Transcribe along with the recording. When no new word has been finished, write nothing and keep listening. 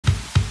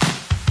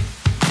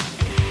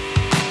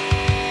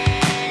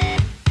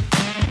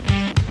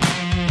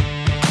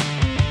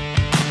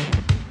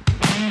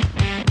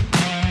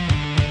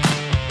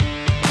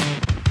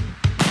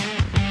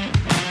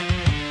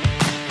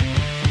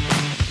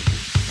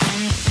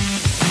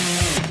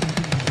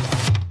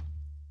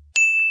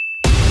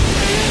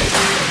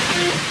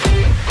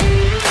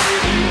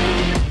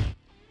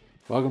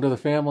Welcome to the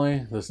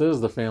family. This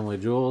is the family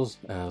Jules.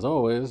 As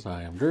always,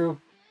 I am Drew.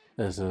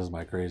 This is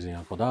my crazy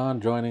Uncle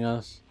Don joining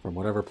us from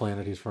whatever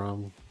planet he's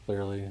from.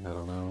 Clearly, I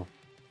don't know.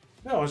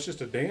 No, it's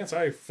just a dance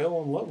I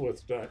fell in love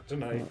with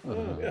tonight.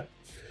 Yeah.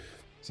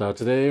 So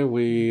today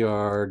we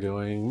are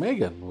doing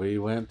M3GAN. We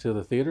went to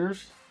the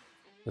theaters.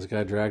 This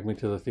guy dragged me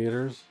to the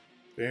theaters.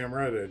 Damn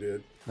right I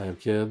did. I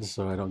have kids,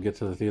 so I don't get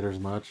to the theaters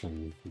much,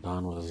 and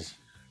Don was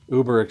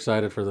uber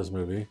excited for this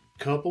movie.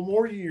 Couple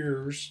more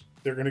years,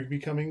 they're going to be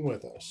coming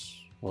with us.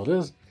 Well,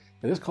 it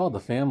is called the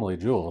family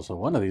Juhl, so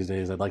one of these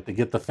days I'd like to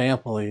get the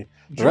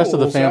rest of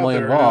the family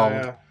involved.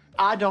 Yeah.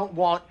 I don't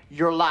want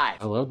your life.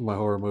 I loved my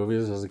horror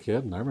movies as a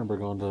kid, and I remember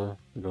going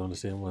to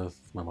see them with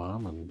my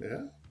mom, and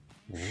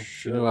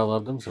she knew I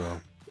loved them. So,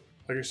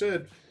 like I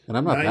said, and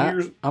I'm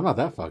not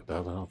that fucked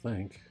up, I don't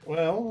think.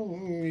 Well,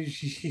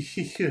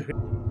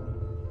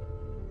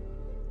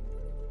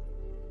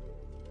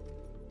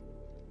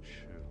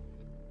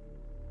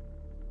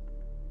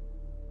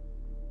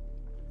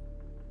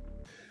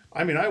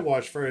 I mean, I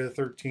watched Friday the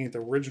 13th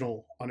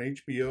original on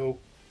HBO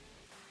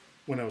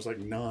when I was like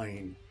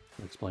 9.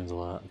 That explains a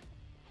lot.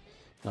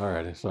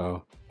 Alrighty,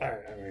 so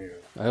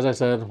as I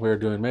said, we're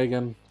doing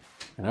M3GAN,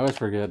 and I always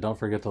forget. Don't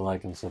forget to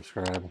like and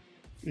subscribe.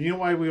 You know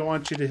why we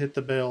want you to hit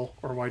the bell,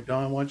 or why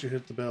Don wants you to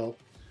hit the bell?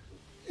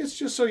 It's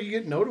just so you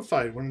get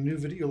notified when a new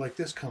video like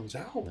this comes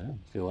out. Yeah,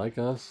 if you like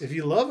us, if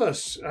you love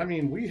us, I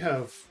mean, we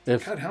have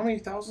God, how many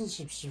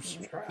thousands of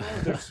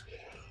subscribers?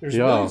 There's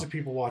millions of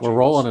people watching. We're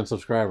rolling in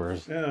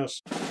subscribers.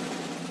 Yes.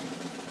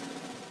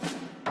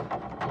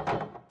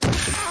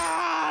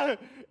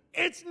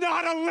 It's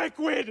not a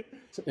liquid!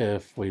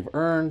 If we've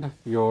earned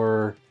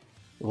your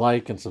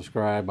like and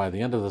subscribe by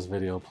the end of this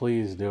video,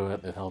 please do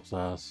it. It helps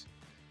us.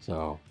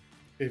 So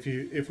if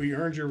we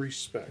earned your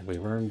respect, if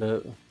we've earned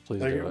it,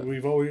 please do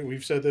it.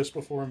 We've said this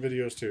before in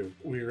videos too.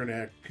 We're gonna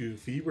act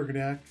goofy, we're gonna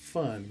act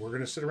fun, we're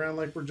gonna sit around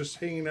like we're just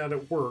hanging out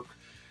at work,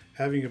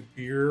 having a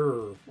beer,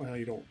 or well,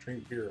 you don't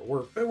drink beer at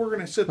work, but we're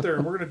gonna sit there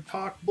and we're gonna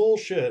talk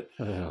bullshit.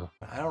 Yeah.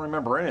 I don't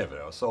remember any of it.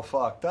 I was so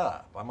fucked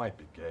up. I might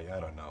be gay. I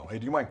don't know. Hey,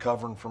 do you mind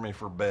covering for me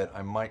for a bit?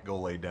 I might go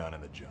lay down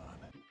in the john.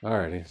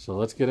 Alrighty, so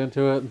let's get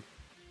into it.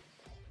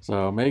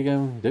 So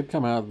M3GAN did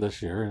come out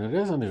this year, and it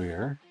is a new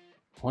year.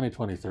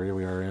 2023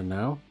 we are in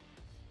now.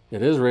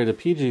 It is rated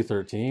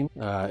PG-13.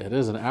 It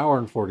is an hour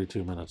and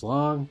 42 minutes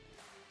long.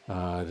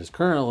 It is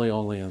currently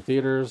only in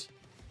theaters.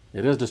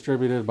 It is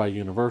distributed by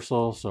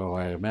Universal, so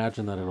I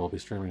imagine that it will be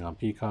streaming on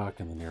Peacock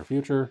in the near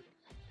future.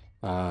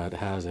 It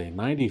has a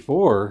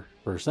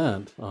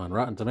 94% on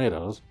Rotten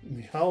Tomatoes.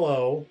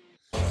 Hello.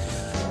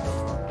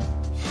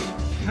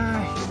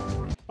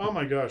 Oh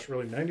my gosh,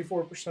 really?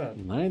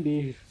 94%?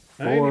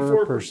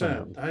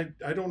 94%.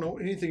 I don't know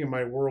anything in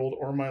my world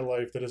or my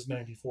life that is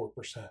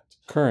 94%.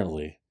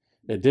 Currently.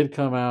 It did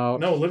come out...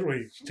 No,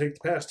 literally, take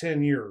the past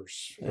 10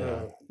 years.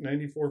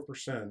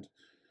 94%.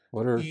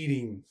 What are...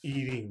 Eating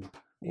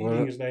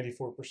is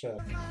 94%.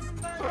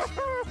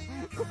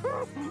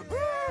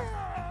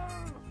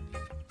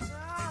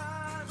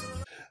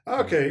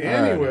 Okay,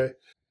 anyway.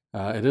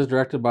 It is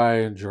directed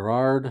by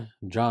Gerard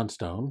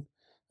Johnstone.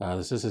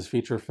 This is his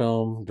feature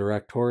film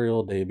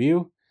directorial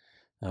debut.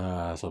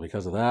 So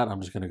because of that,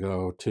 I'm just going to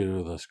go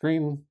to the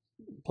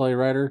screenplay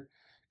writer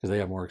because they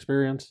have more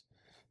experience.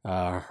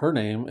 Her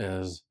name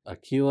is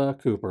Akila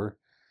Cooper.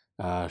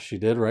 She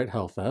did write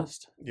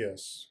Hellfest.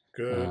 Yes,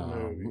 good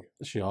movie.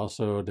 She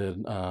also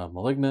did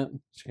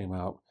Malignant. She came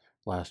out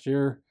last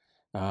year.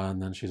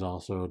 And then she's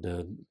also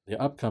did the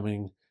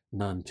upcoming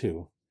Nun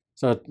 2.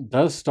 So it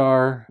does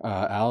star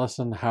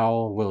Allison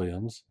Howell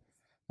Williams.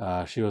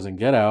 She was in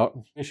Get Out.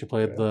 She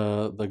played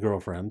the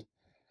girlfriend.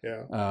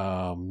 Yeah.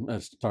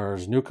 It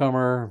stars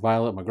newcomer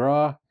Violet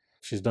McGraw.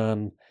 She's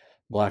done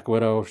Black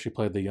Widow. She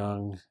played the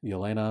young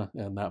Yelena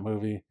in that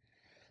movie.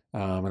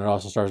 And it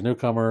also stars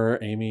newcomer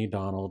Amy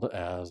Donald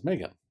as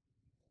M3GAN.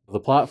 The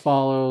plot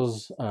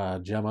follows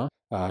Gemma.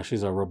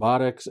 She's a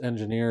robotics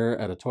engineer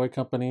at a toy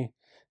company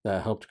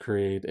that helped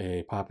create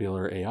a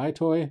popular AI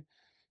toy.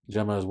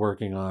 Gemma is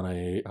working on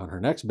her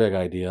next big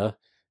idea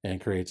and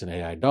creates an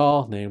AI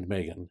doll named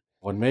M3GAN.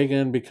 When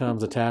M3GAN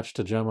becomes attached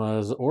to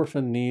Gemma's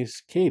orphan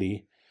niece,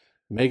 Katie,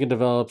 M3GAN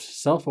develops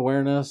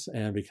self-awareness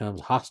and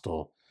becomes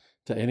hostile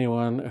to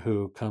anyone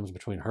who comes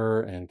between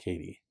her and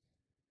Katie.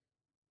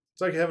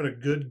 It's like having a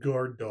good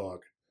guard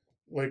dog.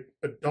 Like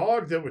a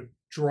dog that would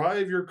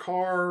drive your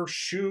car,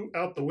 shoot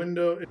out the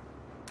window.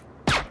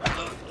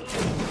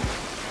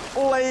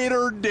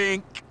 Later,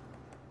 dink.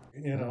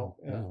 You know,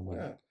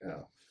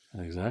 yeah.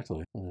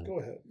 Exactly. Go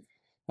ahead.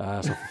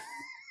 So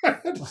I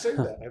had to say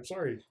that. I'm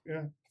sorry.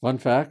 Yeah. Fun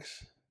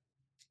facts.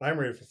 I'm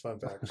ready for fun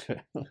facts.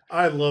 Okay.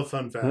 I love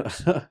fun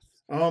facts.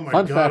 Oh my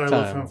God, I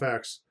love fun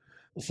facts.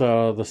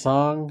 So the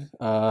song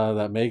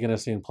that M3GAN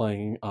is seen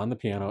playing on the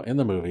piano in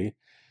the movie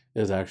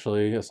is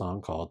actually a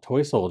song called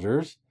Toy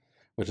Soldiers,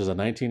 which is a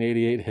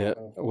 1988 hit,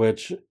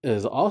 which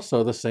is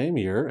also the same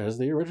year as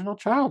the original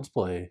Child's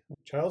Play.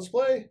 Child's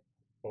Play?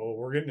 Oh,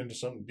 we're getting into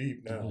something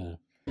deep now.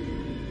 Yeah.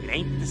 It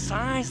ain't the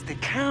size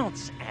that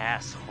counts,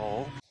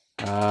 asshole.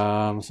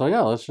 So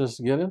yeah, let's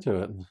just get into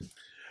it.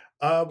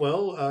 I'm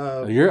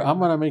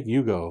gonna make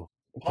you go.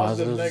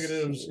 Positive,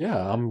 negatives. Yeah,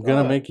 I'm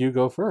gonna make you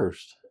go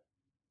first.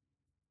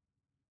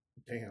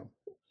 Damn.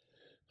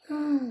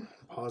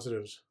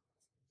 Positives.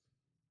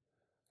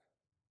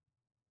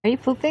 Are you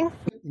pooping?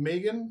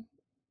 M3GAN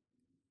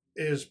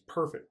is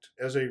perfect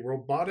as a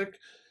robotic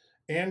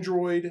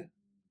android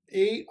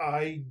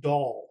AI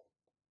doll.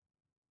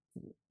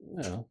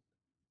 Yeah.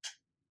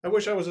 I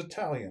wish I was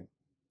Italian.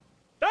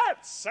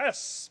 That's a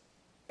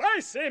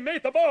spicy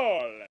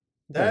meatball.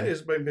 That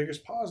is my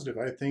biggest positive.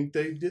 I think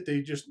they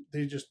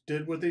just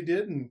did what they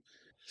did, and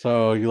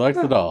so you like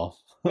the doll.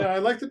 Yeah, I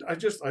liked it. I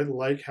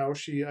like how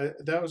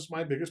that was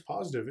my biggest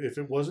positive. If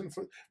it wasn't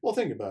for, well,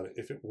 think about it.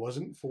 If it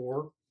wasn't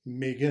for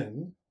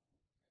M3GAN,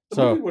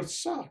 the movie would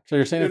suck. So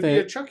you're saying it'd be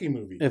a Chucky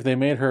movie. If they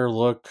made her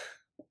look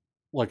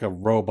like a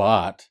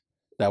robot,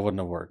 that wouldn't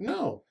have worked.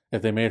 No.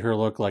 If they made her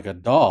look like a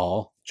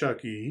doll,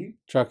 Chucky,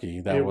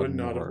 that would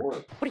not have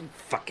worked. What are you,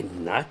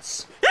 fucking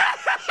nuts?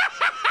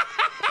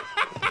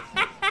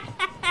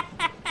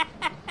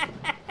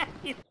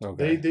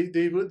 Okay.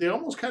 They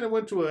almost kind of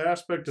went to an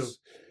aspect of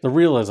the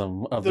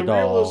realism of the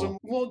doll. Realism,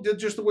 well,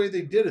 just the way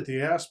they did it,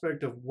 the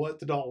aspect of what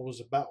the doll was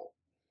about.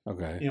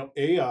 Okay. You know,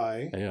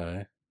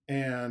 AI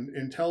and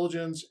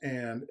intelligence,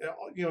 and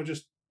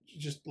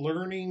just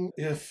learning.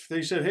 If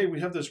they said, "Hey, we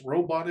have this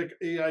robotic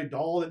AI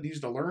doll that needs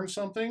to learn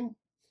something,"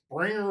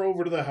 bring her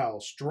over to the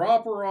house,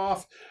 drop her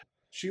off.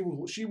 She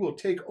will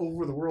take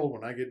over the world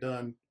when I get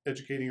done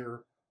educating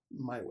her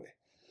my way.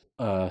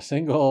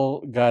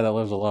 Single guy that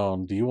lives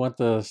alone, do you want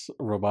this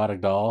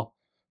robotic doll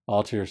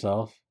all to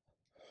yourself?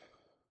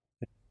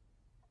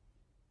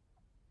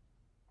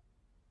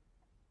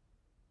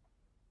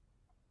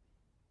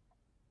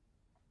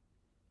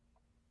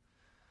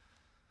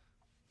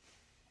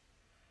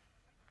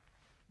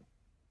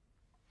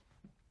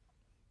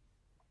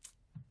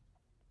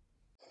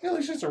 At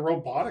least it's a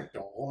robotic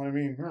doll. I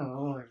mean,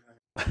 I'm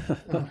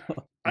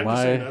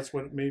just saying that's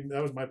what made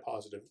that was my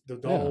positive. The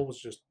doll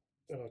was just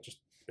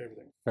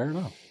everything. Fair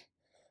enough.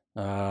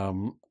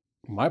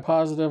 My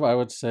positive, I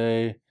would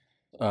say,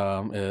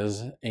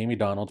 is Amy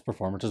Donald's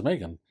performance as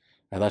M3GAN.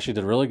 I thought she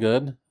did really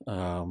good.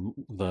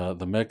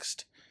 The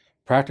mixed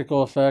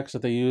practical effects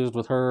that they used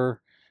with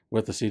her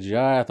with the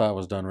CGI, I thought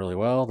was done really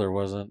well. There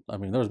was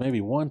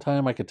maybe one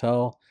time I could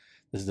tell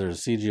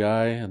there's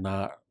CGI and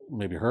not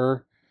maybe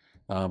her.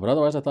 But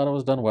otherwise, I thought it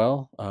was done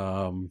well.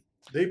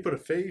 They put a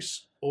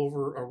face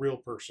over a real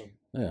person.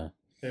 Yeah.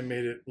 And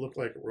made it look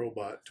like a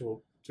robot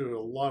to a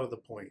lot of the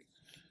point.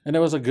 And it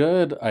was a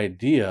good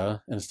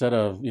idea instead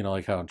of,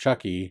 like how in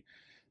Chucky,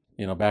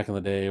 back in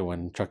the day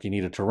when Chucky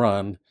needed to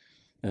run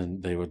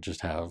and they would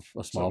just have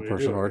a small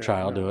person or a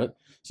child do it.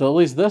 So at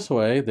least this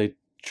way, they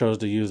chose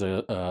to use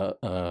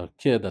a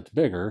kid that's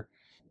bigger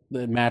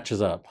that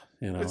matches up.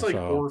 It's like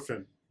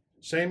Orphan.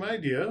 Same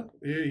idea.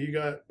 You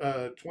got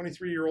a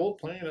 23-year-old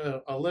playing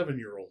a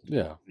 11-year-old.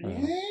 Yeah.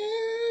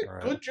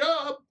 Right. Good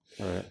job.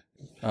 Right.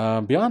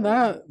 Beyond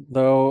that,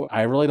 though,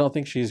 I really don't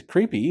think she's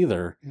creepy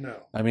either. No.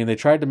 I mean, they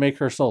tried to make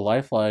her so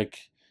lifelike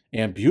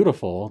and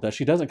beautiful that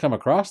she doesn't come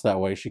across that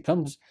way. She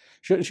comes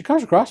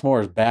across more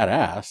as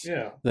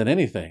badass than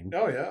anything.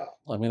 Oh, yeah.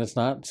 I mean, it's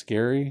not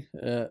scary.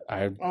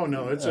 Oh,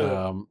 no. It's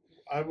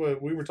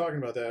we were talking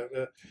about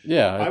that.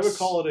 I would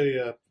call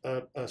it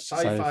a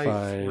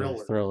sci-fi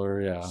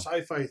thriller. Yeah.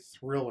 Sci-fi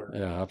thriller.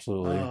 Yeah,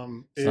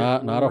 absolutely. It's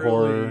not a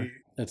horror.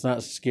 It's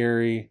not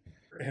scary.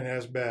 And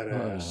has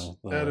badass.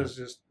 That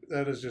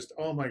is just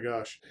oh my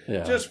gosh.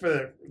 Yeah. Just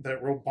for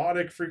that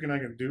robotic freaking I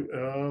can do.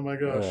 Oh my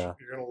gosh. Yeah.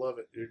 You're gonna love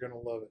it. You're gonna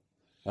love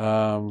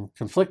it.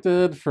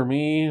 Conflicted for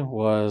me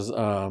was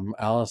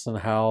Allison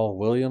Howell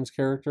Williams'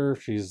 character.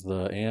 She's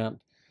the aunt.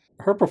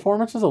 Her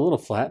performance is a little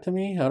flat to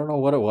me. I don't know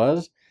what it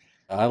was.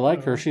 I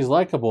like her. She's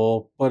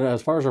likable, but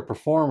as far as her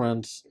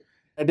performance,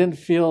 I didn't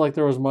feel like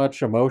there was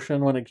much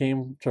emotion when it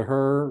came to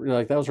her.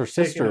 Like that was her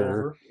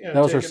sister. Yeah,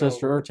 that was her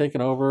sister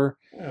taking over.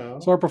 Yeah.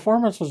 So her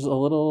performance was a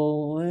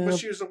little. But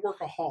she was a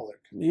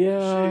workaholic.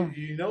 Yeah.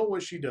 You know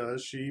what she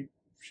does? She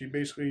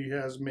basically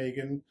has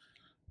M3GAN.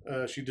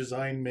 She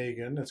designed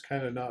M3GAN. It's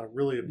kind of not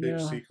really a big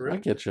secret. I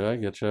get you.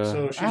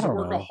 So she's a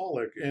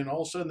workaholic, and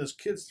all of a sudden this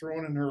kid's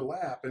thrown in her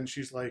lap, and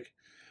she's like,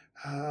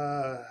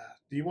 "Do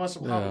you want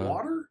some hot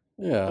water?"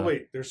 Yeah. Oh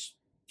wait, there's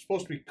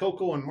supposed to be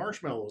cocoa and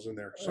marshmallows in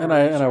there. Sorry, and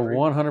I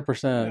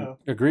 100%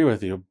 agree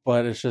with you.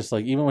 But it's just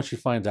like even when she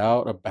finds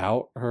out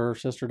about her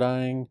sister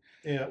dying,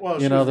 well,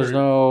 there's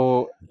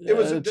no. It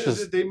was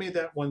just they made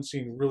that one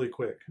scene really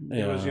quick.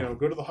 It was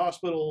go to the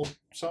hospital,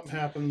 something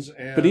happens,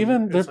 and but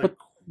even there,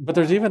 but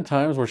there's even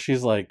times where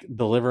she's like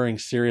delivering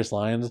serious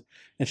lines,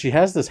 and she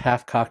has this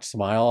half-cocked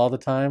smile all the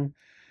time,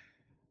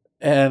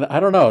 and I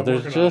don't know.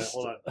 There's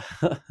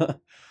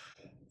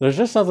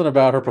just something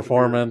about her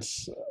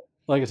performance.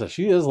 Like I said,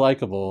 she is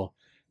likable.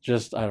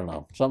 Just, I don't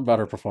know, something about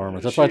her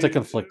performance. That's why it's a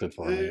conflicted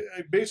for me.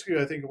 Basically,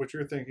 I think what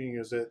you're thinking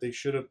is that they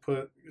should have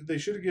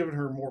given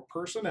her more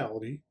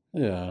personality.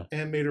 Yeah.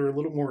 And made her a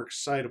little more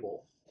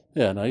excitable.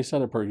 Yeah, no, you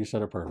said it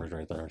perfect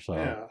right there.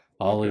 So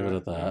I'll leave it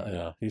at that.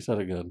 Yeah, you said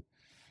it good.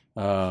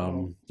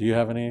 Do you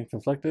have any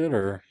conflicted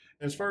or?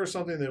 As far as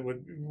something that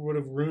would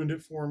have ruined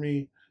it for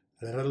me,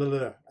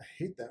 I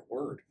hate that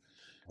word.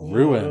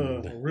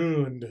 Ruined.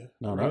 Ruined.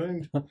 No, no.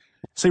 Ruined.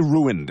 Say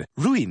ruined,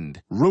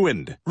 ruined,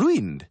 ruined,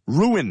 ruined,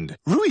 ruined,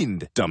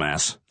 ruined,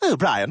 dumbass. Oh,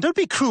 Brian, don't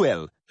be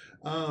cruel.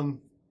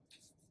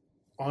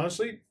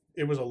 Honestly,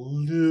 it was a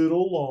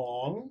little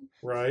long,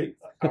 right?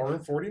 Hour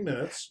and 40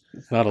 minutes.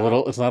 It's not a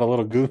little. It's not a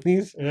little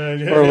Goonies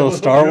Yeah, or a little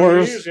Star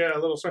Goonies. Wars. Yeah, a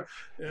little Star.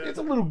 Yeah. It's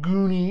a little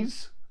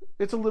Goonies.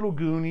 It's a little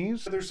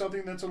Goonies. There's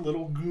something that's a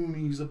little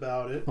Goonies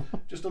about it.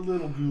 Just a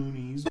little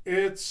Goonies.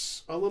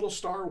 It's a little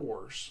Star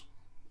Wars.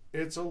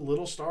 It's a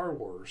little Star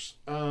Wars.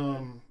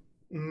 We're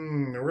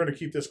going to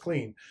keep this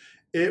clean.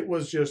 It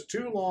was just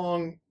too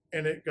long,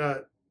 and it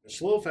got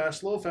slow,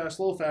 fast, slow, fast,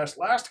 slow, fast.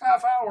 Last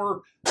half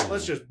hour,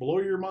 let's just blow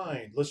your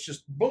mind. Let's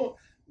just boom.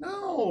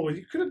 No,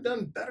 you could have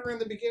done better in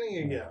the beginning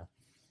again.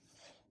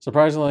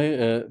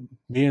 Surprisingly,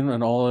 being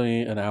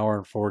only an hour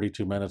and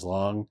 42 minutes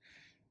long,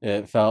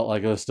 it felt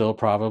like it was still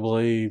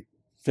probably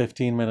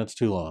 15 minutes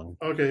too long.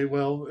 Okay,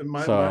 well, I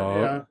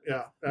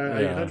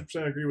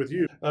 100% agree with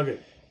you. Okay.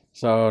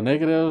 So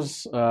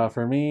negatives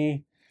for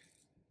me,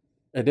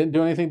 it didn't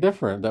do anything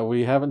different that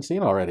we haven't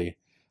seen already.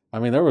 I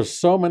mean, there was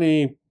so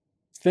many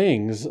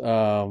things.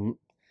 I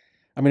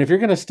mean, if you're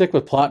going to stick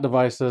with plot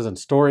devices and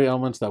story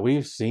elements that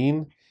we've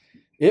seen,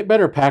 it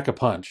better pack a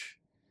punch.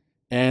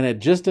 And it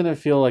just didn't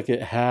feel like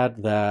it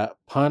had that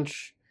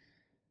punch.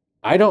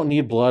 I don't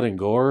need blood and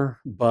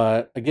gore,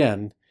 but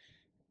again,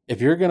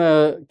 if you're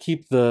gonna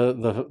keep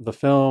the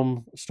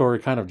film story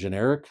kind of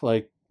generic,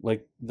 like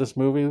this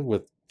movie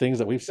with things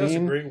that we've That's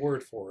seen, a great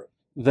word for it.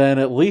 then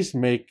at least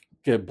make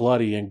it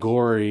bloody and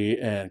gory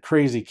and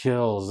crazy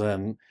kills,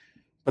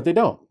 but they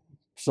don't.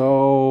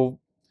 So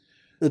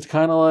it's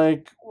kind of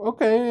like,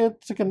 okay,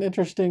 it's like an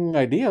interesting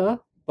idea,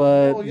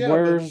 but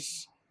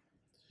where's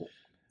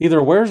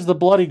the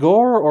bloody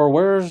gore or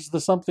where's the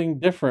something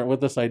different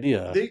with this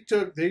idea? They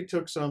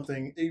took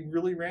something, they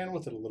really ran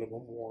with it a little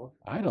bit more.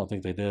 I don't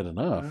think they did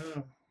enough.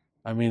 Yeah.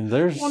 I mean,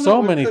 there's Well,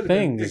 so no, many it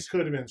things.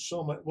 could have been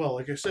so much. Well,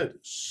 like I said,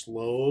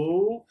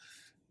 slow,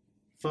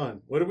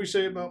 fun. What did we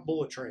say about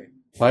Bullet Train?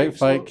 Fight,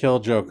 slow, kill,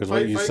 joke is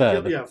what you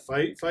said. Kill, yeah,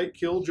 fight,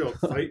 kill, joke.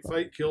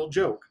 Fight, kill,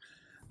 joke.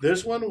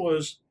 This one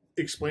was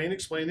explain.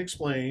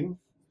 Explain.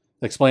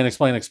 And here's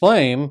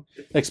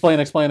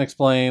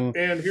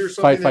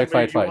something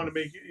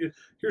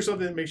here's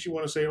something that makes you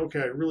want to say, okay,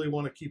 I really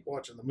want to keep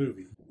watching the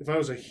movie. If I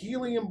was a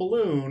helium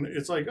balloon,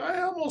 it's like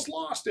I almost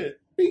lost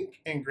it,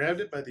 bink, and grabbed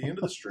it by the end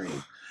of the string.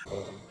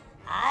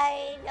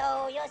 I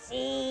know your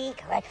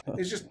secret.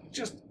 It's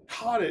just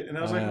caught it, and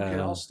I was like, okay,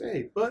 I'll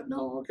stay. But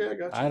no, okay, I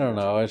got you. I don't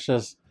know. It's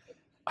just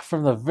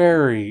from the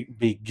very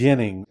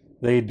beginning,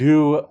 they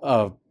do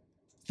a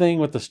thing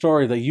with the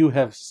story that you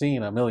have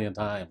seen a million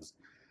times.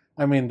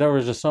 I mean, there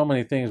was just so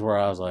many things where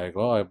I was like,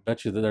 well, I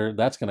bet you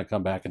that's going to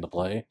come back into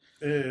play.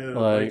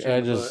 Like,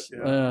 I just,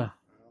 do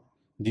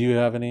you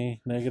have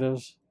any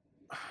negatives?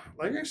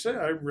 Like I said,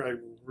 I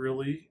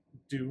really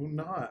do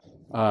not.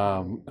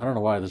 I don't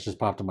know why this just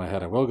popped in my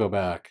head. I will go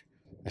back.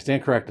 I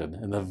stand corrected.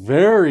 In the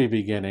very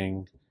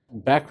beginning,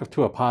 back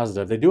to a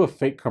positive, they do a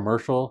fake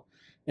commercial,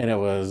 and it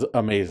was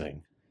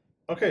amazing.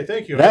 Okay,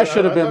 thank you. That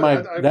should have been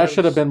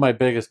my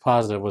biggest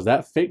positive. Was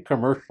that fake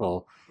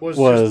commercial?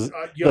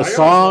 The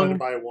song?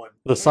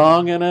 The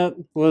song in it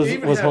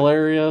was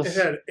hilarious. It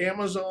had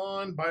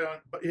Amazon buy on.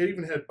 It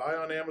even had buy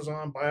on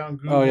Amazon, buy on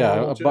Google. Oh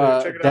yeah,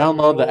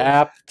 download the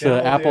app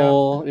to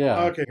Apple.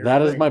 Yeah, okay,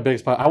 that is my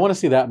biggest. I want to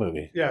see that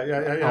movie. Yeah.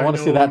 I want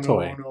to see that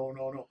toy.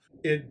 No.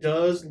 It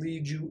does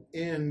lead you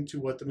into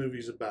what the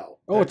movie's about.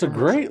 Oh, it's a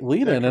great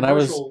lead-in, and I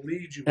was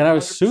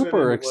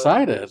super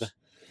excited.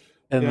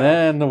 And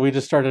then we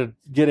just started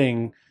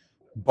getting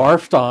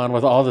barfed on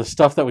with all the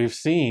stuff that we've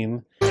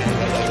seen.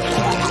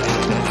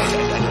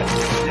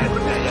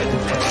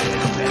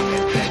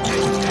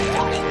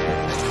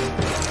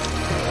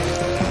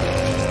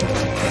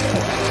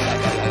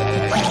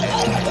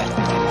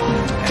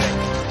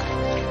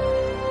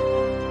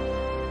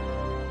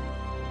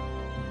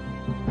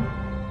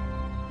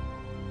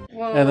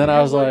 Well, and then I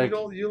was like,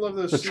 you love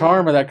the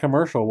charm of that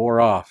commercial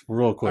wore off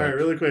real quick. All right,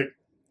 really quick.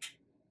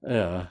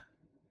 Yeah.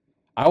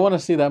 I want to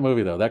see that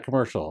movie, though, that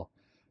commercial.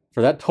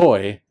 For that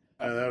toy.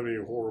 That would be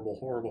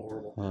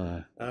horrible.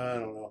 I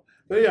don't know.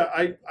 But yeah,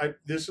 I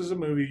this is a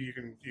movie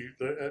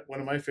one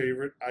of my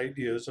favorite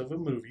ideas of a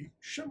movie.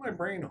 Shut my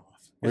brain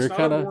off. It's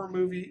not a horror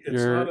movie.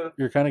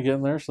 You're kind of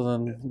getting there, so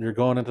then you're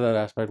going into that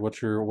aspect.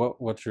 What's your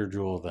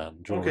Juhl then?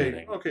 Juhl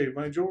rating. Okay,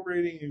 my Juhl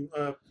rating.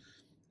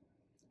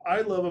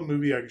 I love a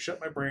movie. I can shut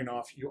my brain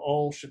off. You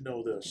all should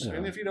know this. Yeah.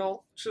 And if you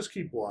don't, just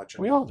keep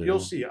watching. We all do. You'll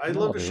see. I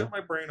love to shut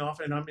my brain off,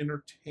 and I'm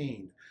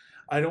entertained.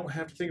 I don't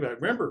have to think about it.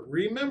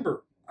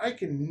 Remember, I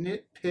can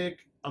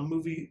nitpick a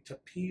movie to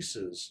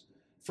pieces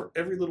for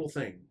every little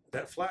thing.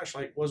 That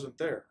flashlight wasn't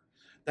there.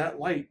 That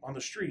light on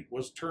the street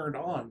was turned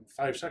on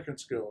 5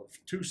 seconds ago,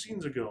 2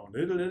 scenes ago.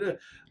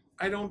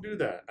 I don't do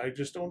that. I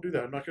just don't do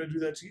that. I'm not going to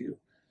do that to you.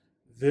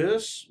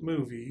 This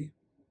movie,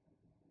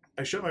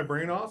 I shut my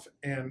brain off,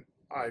 and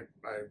I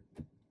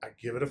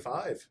give it a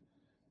 5.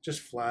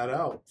 Just flat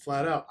out.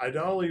 I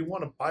not only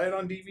want to buy it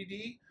on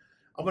DVD,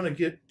 I'm going to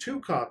get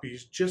 2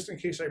 copies just in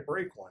case I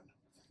break one.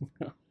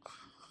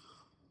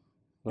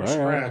 Or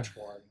scratch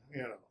one,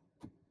 you know.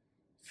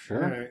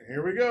 Sure. All right,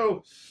 here we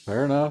go.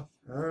 Fair enough.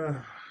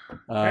 Can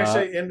I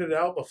say end it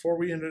out before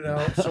we end it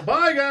out? So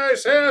bye,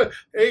 guys. Hey,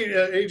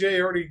 AJ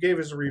already gave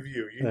us a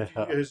review.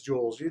 His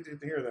Jules. You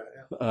didn't hear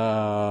that.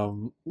 Yeah.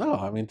 No,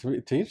 I mean, to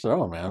each their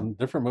own, man.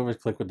 Different movies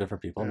click with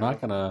different people. I'm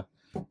not going to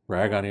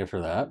rag on you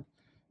for that.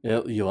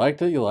 You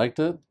liked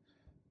it.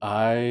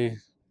 I,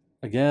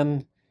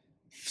 again,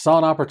 saw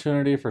an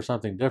opportunity for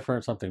something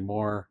different, something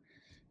more.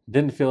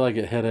 Didn't feel like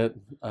it hit it.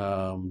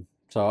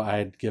 So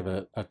I'd give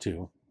it a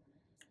 2.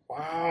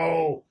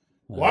 Wow.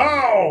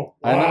 Wow.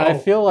 I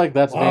feel like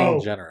that's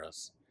being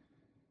generous.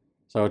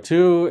 So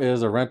 2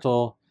 is a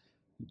rental.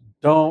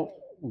 Don't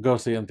go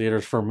see it in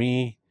theaters. For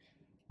me,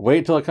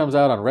 wait till it comes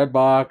out on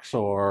Redbox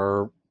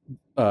or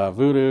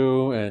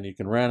Vudu and you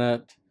can rent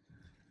it.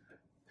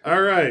 All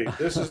right,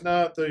 this is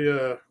not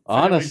the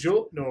honestly,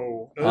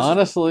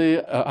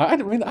 I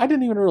mean, I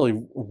didn't even really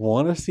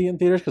want to see it in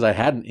theaters because I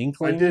had an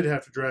inkling. I did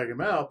have to drag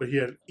him out, but he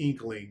had an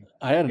inkling.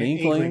 I had an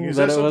inkling. Is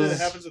that something that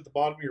happens at the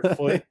bottom of your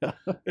foot? Yeah.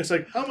 It's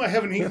like, how do I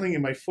have an inkling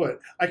in my foot?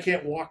 I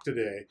can't walk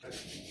today.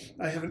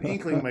 I have an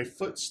inkling my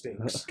foot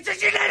stinks. It's a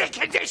genetic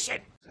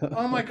condition.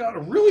 Oh my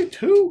God, really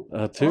 2?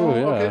 2, yeah.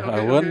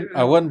 Okay,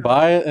 I wouldn't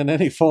buy it in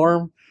any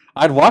form.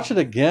 I'd watch it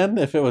again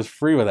if it was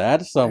free with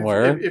ads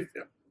somewhere.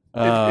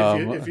 Are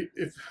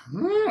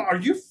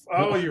you?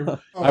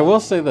 I will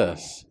say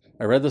this.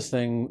 I read this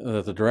thing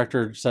that the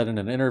director said in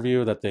an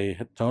interview that they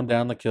had toned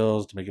down the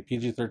kills to make it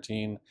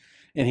PG-13,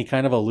 and he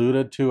kind of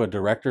alluded to a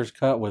director's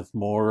cut with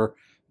more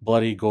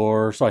bloody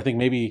gore. So I think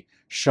maybe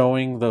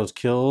showing those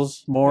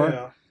kills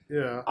more.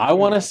 Yeah. I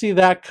want to see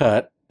that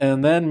cut,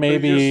 and then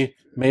maybe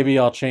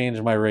I'll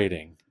change my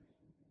rating.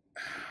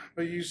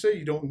 But you say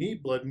you don't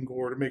need blood and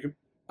gore to make it.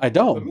 I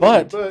don't,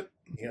 but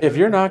if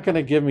you're not going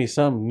to give me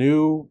some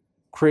new,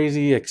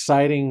 crazy,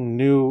 exciting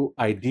new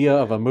idea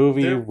of a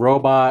movie,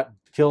 robot,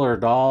 killer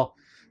doll,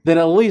 then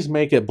at least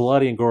make it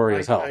bloody and gory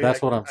as hell. That's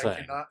what I'm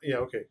saying.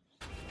 Okay.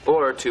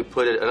 Or to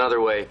put it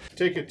another way,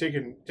 take an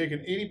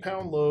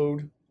 80-pound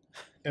load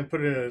and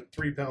put it in a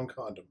 3-pound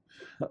condom.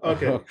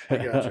 Okay. I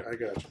got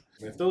you.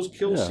 And if those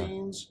kill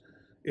scenes,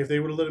 if they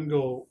would have let him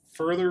go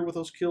further with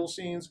those kill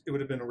scenes, it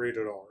would have been a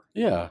rated R.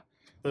 Yeah.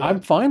 But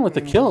I'm fine with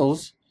the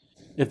kills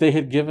if they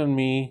had given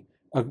me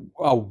a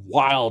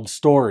wild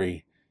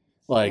story.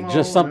 Like,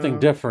 just something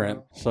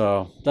different.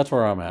 So that's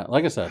where I'm at.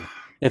 Like I said,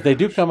 if they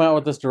do come out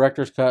with this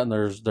director's cut and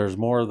there's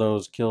more of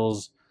those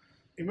kills,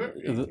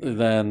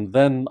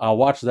 then I'll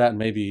watch that and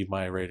maybe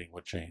my rating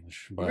would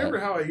change. But remember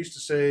how I used to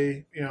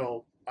say,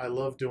 I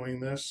love doing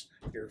this?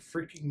 You're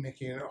freaking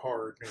making it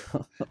hard,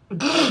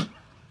 man.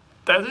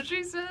 That's what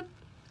she said?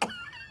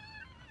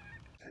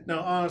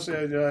 No, honestly,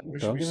 we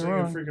should be singing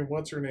a freaking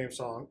What's Her Name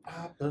song.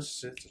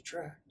 Opposites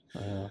Attract.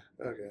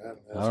 Okay,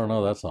 I don't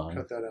know that song.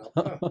 Cut that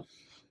out.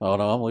 Oh,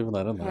 no, I'm leaving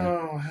that in there.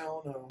 Oh,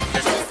 hell no.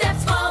 2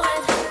 steps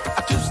forward,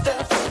 2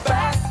 steps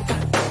back.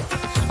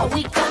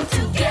 We come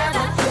together.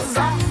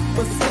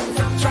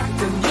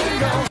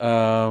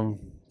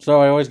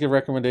 So I always give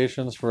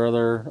recommendations for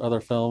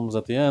other films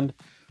at the end.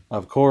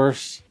 Of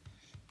course,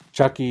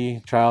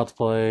 Chucky, Child's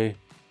Play,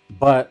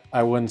 but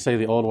I wouldn't say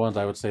the old ones.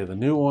 I would say the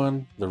new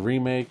one, the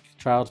remake,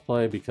 Child's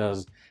Play,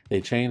 because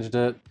they changed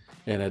it.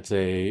 And it's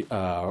a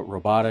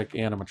robotic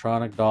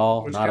animatronic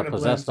doll, not a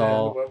possessed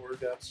doll.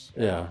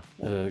 Yeah,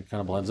 it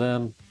kind of blends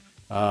in.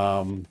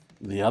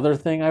 The other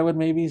thing I would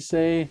maybe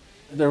say,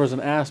 there was an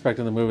aspect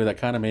in the movie that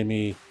kind of made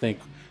me think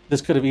this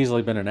could have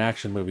easily been an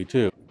action movie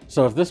too.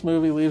 So if this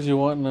movie leaves you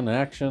wanting an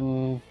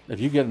action,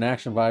 if you get an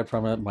action vibe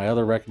from it, my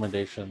other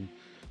recommendation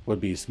would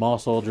be Small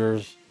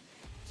Soldiers.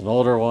 It's an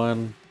older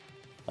one.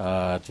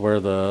 It's where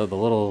the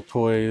little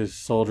toys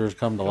soldiers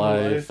come to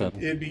life.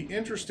 And it'd be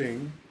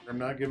interesting. I'm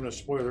not giving a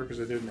spoiler because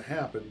it didn't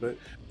happen, but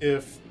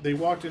if they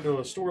walked into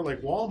a store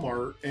like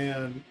Walmart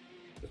and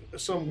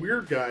some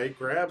weird guy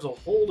grabs a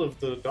hold of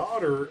the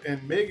daughter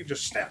and Megan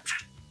just snaps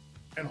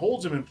and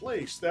holds him in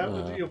place, that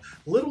would,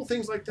 little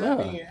things like that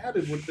being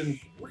added would have been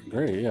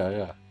great.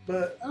 Yeah.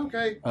 But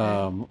okay.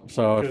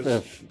 So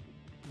if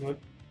what?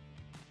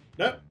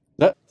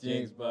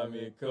 Jinx bought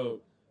me a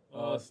coat.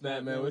 Oh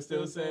snap, man! We're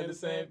still saying the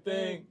same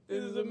thing.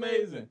 This is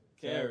amazing.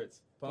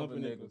 Carrots.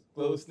 Pumpernickels,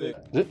 glow stick.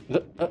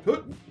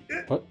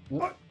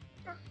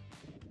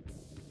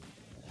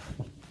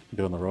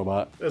 Doing the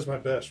robot. That's my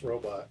best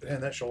robot.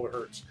 Man, that shoulder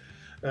hurts.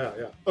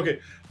 Yeah.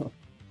 Okay.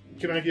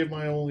 Can I give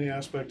my only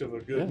aspect of a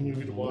good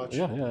movie to watch?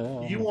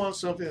 Yeah. You want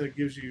something that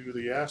gives you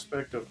the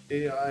aspect of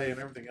AI and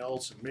everything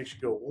else and makes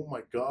you go, oh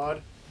my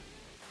God.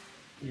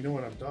 You know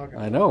what I'm talking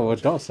about. I know, but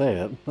don't say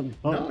it.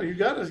 No, you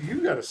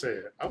gotta say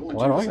it. I want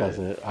Why you do to I gotta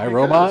say it?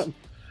 iRobot?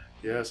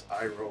 Yes,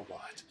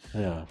 iRobot.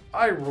 Yeah.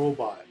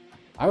 iRobot.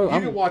 You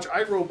can watch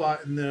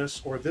iRobot in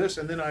this or this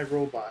and then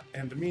iRobot,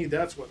 and to me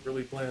that's what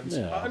really blends.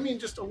 Yeah. I mean,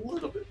 just a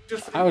little bit,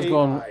 just for the I was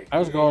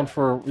AI. going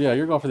for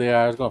you're going for the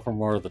AI. I was going for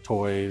more of the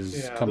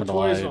toys coming to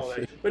life.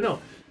 But no,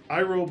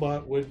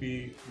 iRobot would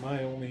be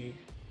my only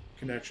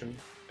connection,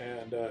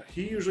 and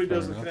he usually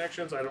does the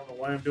connections. I don't know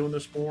why I'm doing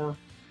this more.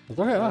 It's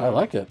okay. I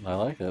like it. I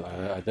like it.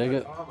 I dig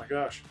it. Oh my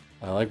gosh.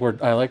 I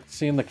like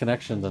seeing the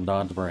connections in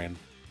Don's brain.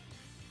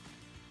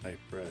 My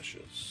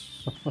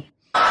precious.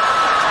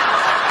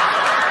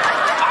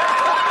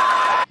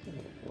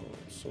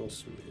 So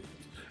sweet.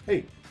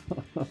 Hey,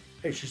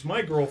 hey, she's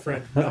my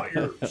girlfriend, not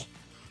yours.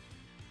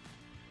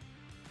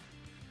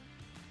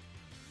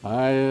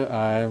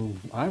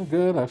 I'm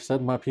good. I've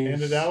said my piece.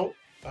 End it out.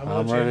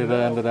 I'm ready to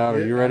end it out.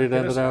 Are you ready to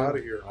end it out? Out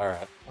of here. All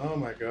right. Oh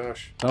my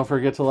gosh. Don't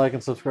forget to like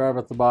and subscribe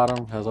at the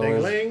bottom, as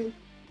always. Ding-a-ling.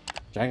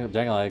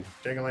 Jangalang.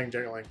 Jangling,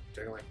 jangling,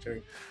 jangling,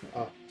 jangling.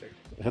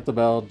 Hit the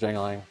bell,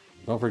 jangalang.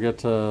 Don't forget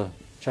to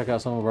check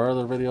out some of our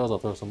other videos. I'll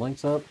throw some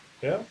links up.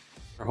 Yeah.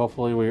 Or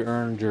hopefully we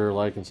earned your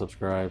like and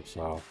subscribe.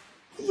 So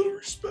a little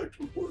respect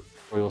would work.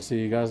 we will see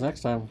you guys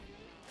next time.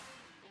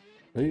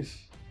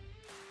 Peace.